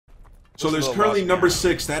So there's currently number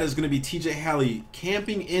 6. That is going to be TJ Halley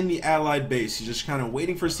camping in the Allied base. He's just kind of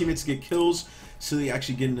waiting for his teammates to get kills. Silly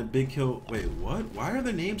actually getting a big kill. Wait, what? Why are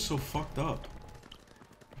the names so fucked up?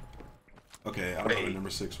 Okay, I don't know what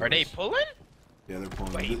number 6 was. Are they pulling? Yeah, they're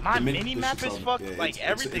pulling. Wait, my mini-map is fucked. Yeah, like,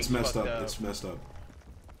 everything's messed fucked up. It's messed up.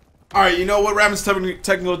 Alright, you know what? Raven's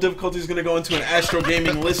technical difficulty is going to go into an Astro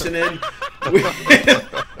Gaming listen-in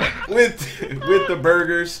with the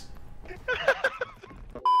burgers.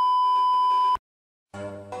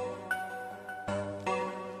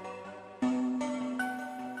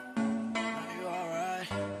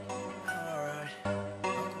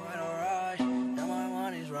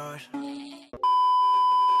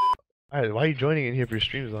 Alright, why are you joining in here if your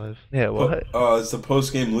stream's live? Yeah, what? It's a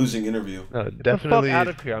post-game losing interview. No, definitely. Get the fuck out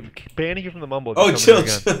of here. I'm banning you from the mumble. Oh, chill.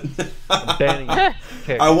 I'm banning you.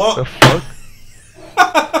 Okay. I want. The fuck?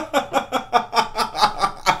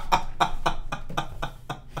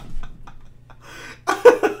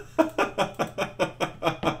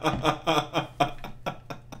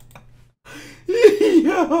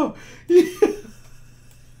 Yo.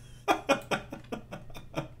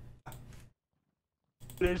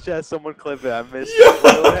 There's just someone clip it. I missed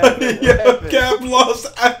it. Yo, Cap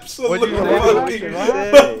lost absolutely fucking What'd you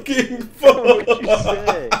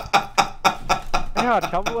say? Yeah,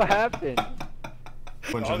 tell me what happened.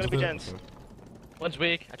 All gonna be gens. One's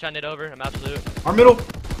weak. I tried it over. I'm absolute. Our middle.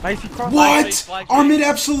 Icy cross. What? Our mid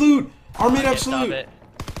absolute. Our mid absolute.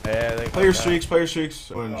 Yeah, player streaks. Player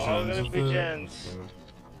streaks. All gonna be gens.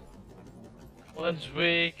 One's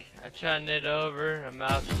weak. I tried it over. I'm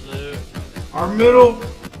absolute. Our middle.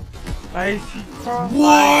 Icy cross.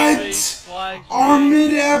 What? Our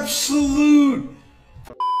mid absolute.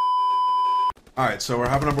 Alright, so we're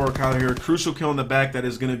hopping on board with Kyler here. Crucial kill in the back. That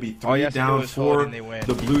is going to be 3 down for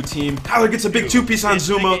the blue team. Kyler gets a big 2-piece on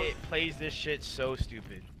Zuma. It plays this shit so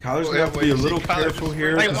stupid. Kyler's going to have to be a little careful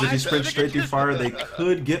here because if he sprints straight through fire, they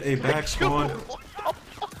could get a back spawn. What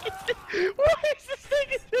is this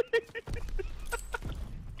thing?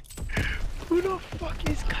 Who the fuck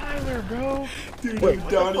is Kyler, bro? Dude, if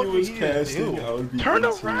Donnie was casting, I would be Turn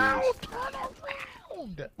around!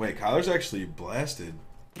 Wait, Kyler's actually blasted.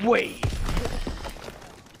 Wait.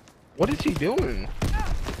 What is he doing?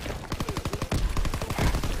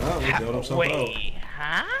 Oh, he bailed himself out.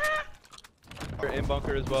 Huh? In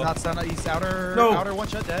bunker as well. Not center, east outer. No. Outer one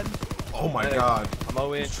shot dead. Oh my god. I'm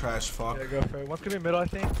all in. Trash fuck. Yeah, go for it. One's gonna be middle, I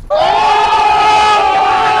think.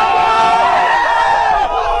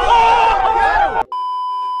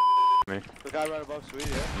 The guy right above Sweet,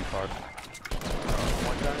 yeah. You parked.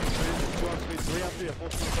 One guy in Sweet, 2 on Sweet, 3 on 3, a full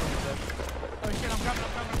Sweet. Oh shit, I'm coming.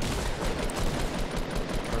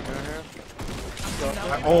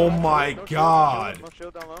 Oh my god. No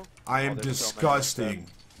shield down low. I am disgusting.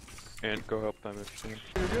 And go help them if you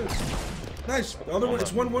can. Nice. The other one,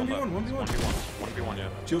 it's 1v1. 1v1. 1v1, yeah.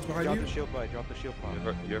 Shield's behind Drop you. the shield by, drop the shield by.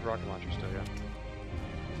 You have rocket launcher still, yeah.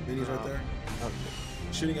 Mini's right there.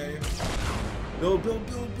 Shooting at you. Build.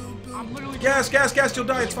 I'm literally. Gas. You'll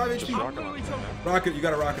die. It's 5 HP. Rocket launcher, man. Rocket, you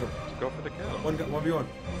gotta rocket him. Go for the kill. 1v1.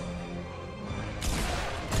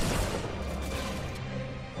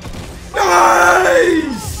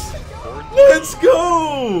 Nice! Let's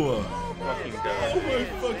go! Fucking go. Oh my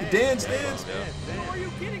fucking dance. Are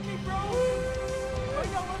you kidding me, bro? I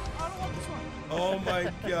don't want this one. Oh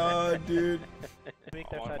my god, dude.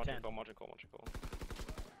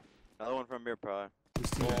 Another one from here, probably.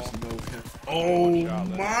 This team has no hit. Oh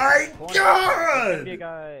my god!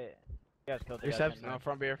 No,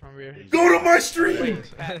 from beer. Go to my stream!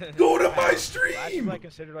 Go to my That's stream! like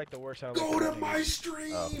considered like the worst out of Go to my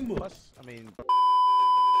stream! Plus, I mean.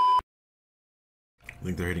 I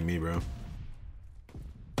think they're hitting me, bro.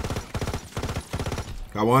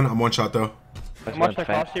 Got one. I'm one shot though. I'm watching that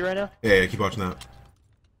cross you right now. Yeah, keep watching that.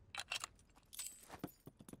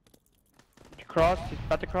 Cross, he's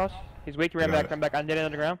about to cross. He's weak, ran back. I'm dead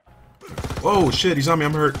on the ground. Oh shit, he's on me.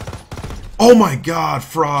 I'm hurt. Oh my god,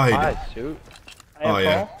 fried. Alright, suit. Oh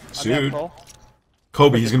yeah, suit.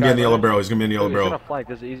 Kobe, he's gonna be in the yellow barrel. He's gonna be in the yellow barrel.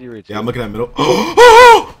 Yeah, I'm looking at middle.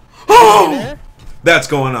 Oh! That's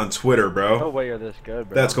going on Twitter, bro. No way you're this good,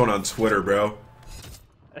 bro. That's going on Twitter, bro.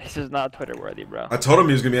 This is not Twitter worthy, bro. I told him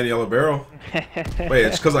he was gonna be in the yellow barrel. Wait,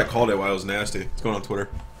 it's because I called it while it was nasty. It's going on Twitter.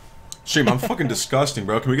 Stream, I'm fucking disgusting,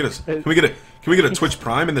 bro. Can we get a Twitch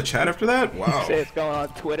Prime in the chat after that? Wow. Say it's going on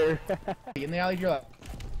Twitter. In the alley, you're like.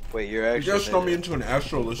 Wait, you're You actually. just throw me into an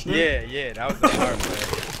Astro listener? Yeah, that was the hard play.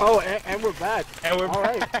 Oh, and we're back. And we're all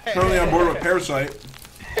right. Currently on board with Parasite.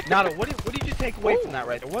 Nado, what did you take away from that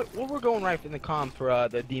right there? What we're going right in the comm for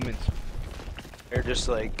the demons? They're just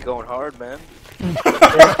like going hard, man.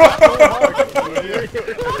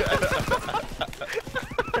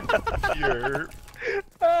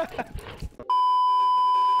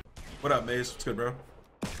 What up, Maze? What's good, bro?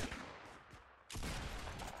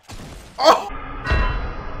 Oh!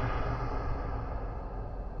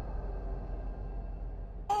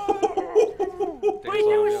 Wait,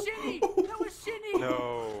 that was shitty! That was shitty!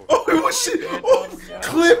 No. Oh, it was shit! Oh,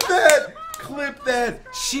 clip that! Clip that!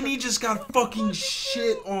 Shinny just got fucking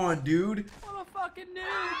shit on, dude. I'm a fucking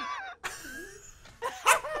noob!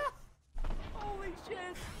 Holy shit!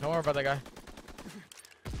 Don't worry about that guy.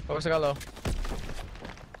 Focus, I got low.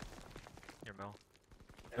 Here, Mel.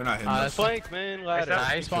 They're not hitting us. Flank, man. Ladder. Nah,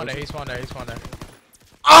 he spawned there, he spawned there, he spawned there.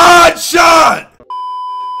 Odd shot!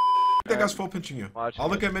 That guy's full pinching you. Watch I'll it.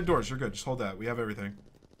 look at mid doors. You're good. Just hold that. We have everything.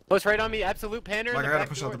 Close right on me, absolute pander. Like, in I the gotta back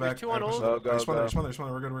push door. out the back. There's two on I gotta push ult. out the- Respond there, respond there, respond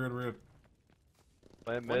there. We're good, we're good, we're good.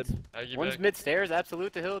 Playing mid. One's mid stairs,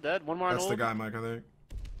 absolute to hill, dead. One more on That's the ult. guy, Mike, I think.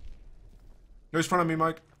 No, he's in front of me,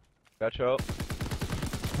 Mike. Gotcha up.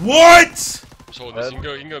 What? Just hold this. You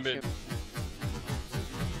can go mid.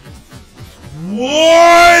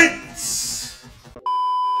 What?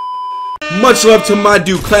 Much love to my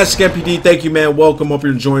dude, Classic MPD. Thank you, man. Welcome. Hope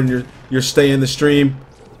you're enjoying your stay in the stream.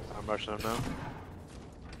 I'm rushing him now.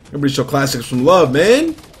 Everybody show Classics some love,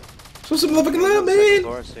 man. Show some love, fucking love, man.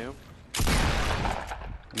 Door, I see him.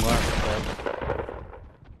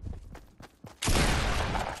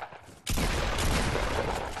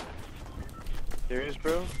 Serious,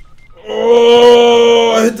 bro?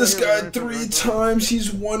 Oh, I hit this guy 3 times.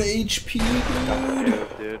 He's 1 HP,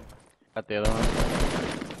 dude. Dude. Got the other one.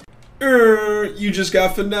 You just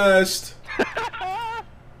got finessed.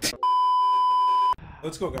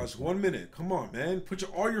 Let's go, guys. 1 minute. Come on, man. Put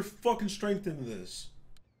all your fucking strength into this.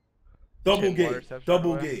 Double Shit, water gate. steps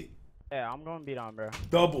Double right away. gate. Yeah, I'm going beat on, bro.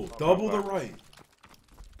 Double the right.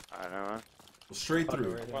 I know, man. Straight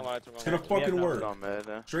through. One light, It's gonna fucking work. On mid,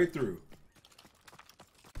 Straight through.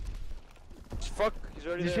 Fuck, he's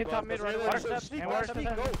already Just there, hit bro. top mid right Let's away. go, Water sneak, step, water and sneak,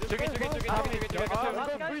 water go. step. Just Took it, go, took it, go. took it, took it, took it, took it.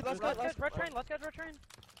 Last guy, Breathe, last let's guy, go. red train, last guy's red train.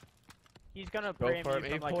 He's gonna Go pray for me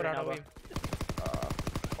it, he from like pulled your out a elbow. weave.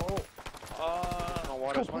 No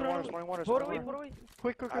water, someone water, Put away, put away.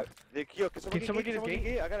 Quick, quick, quick. Yo, can someone get his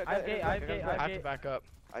gate? I got it, I have gate, I have gate, I have to back up.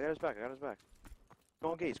 I got his back, I got his back.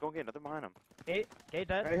 Go on gate, go on gate, nothing behind him. Gate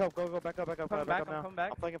dead. Hey, help, go, back up, back up, Coming back back, up now. I'm coming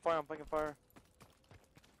back. I'm flanking fire.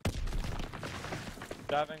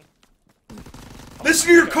 Diving. Listen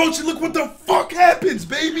to your coach and look what the fuck happens,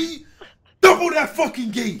 baby. Double that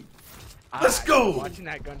fucking gate. Let's go. Watching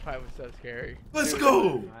that gunfight was so scary. Let's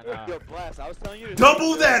go. Yo, Blast, I was telling you to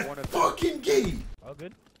Double that fucking gate. All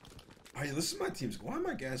good. Alright, listen to my teams. Why am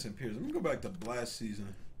I gassing Pierce? Let me go back to Blast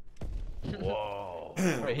season. Whoa.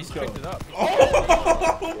 Wait, He's picked it up.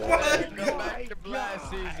 Oh my Go god. back to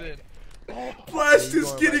blast season. Blast He's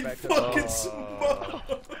is going getting right back to- fucking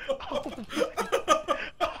smoked.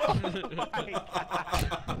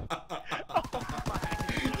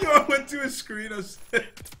 Yo, I went to his screen. I said,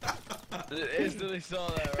 Instantly saw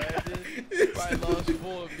that, right, dude? Probably lost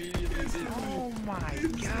full immediately, dude. Oh my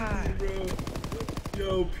god. bro.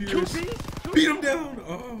 Yo, Pierce. Beat him down.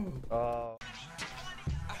 Oh.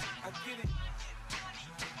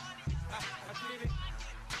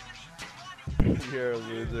 You're a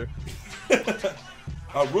loser.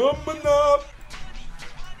 I run my knob.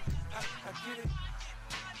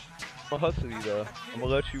 I'm gonna hustle you though. I'm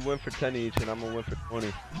gonna let you win for 10 each and I'm gonna win for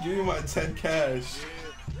 20. Give me my 10 cash.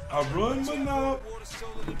 I run my knob.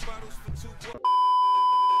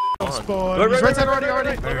 Spawn. He's right side already.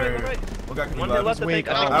 What got One hit left, I think.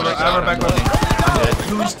 I have her back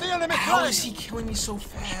left. How is he killing me so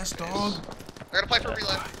fast, dog? I gotta play for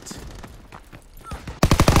relay.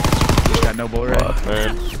 Got no bullet right.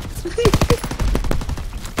 Man.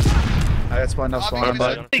 I got spawned up, spawned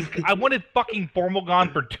bud. I wanted fucking Formal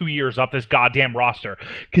gone for 2 years off this goddamn roster.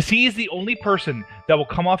 Because he is the only person that will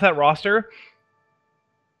come off that roster,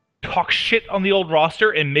 talk shit on the old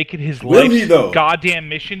roster, and make it his Will he, though? goddamn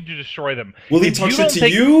mission to destroy them. Will he If talk you shit don't to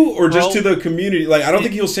take- you or just Bro, to the community? Like, I don't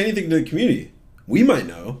think he'll say anything to the community. We might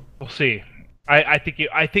know. We'll see. I think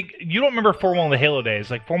you don't remember Formal in the Halo days.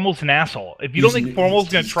 Like, Formal's an asshole. If you don't think Formal's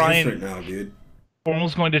going to try and now, dude.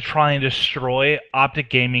 Formal's going to try and destroy Optic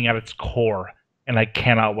Gaming at its core, and I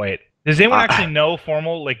cannot wait. Does anyone actually know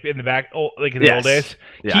Formal, like in the back, like in the old days?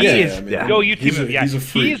 Yeah. He Yeah, is. I mean, Go YouTube he's a- him. Yeah, he's a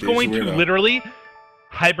freak, he is dude. going He's a to weirdo. literally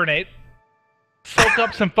hibernate, soak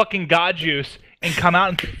up some fucking god juice, and come out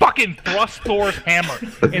and fucking thrust Thor's hammer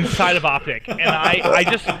inside of Optic. And I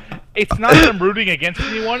just, it's not that I'm rooting against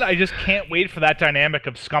anyone. I just can't wait for that dynamic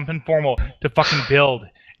of Scump and Formal to fucking build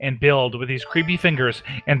and build with these creepy fingers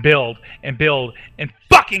and build and build and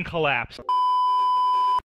fucking collapse.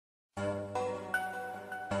 Are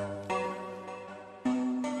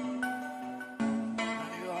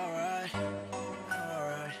you alright?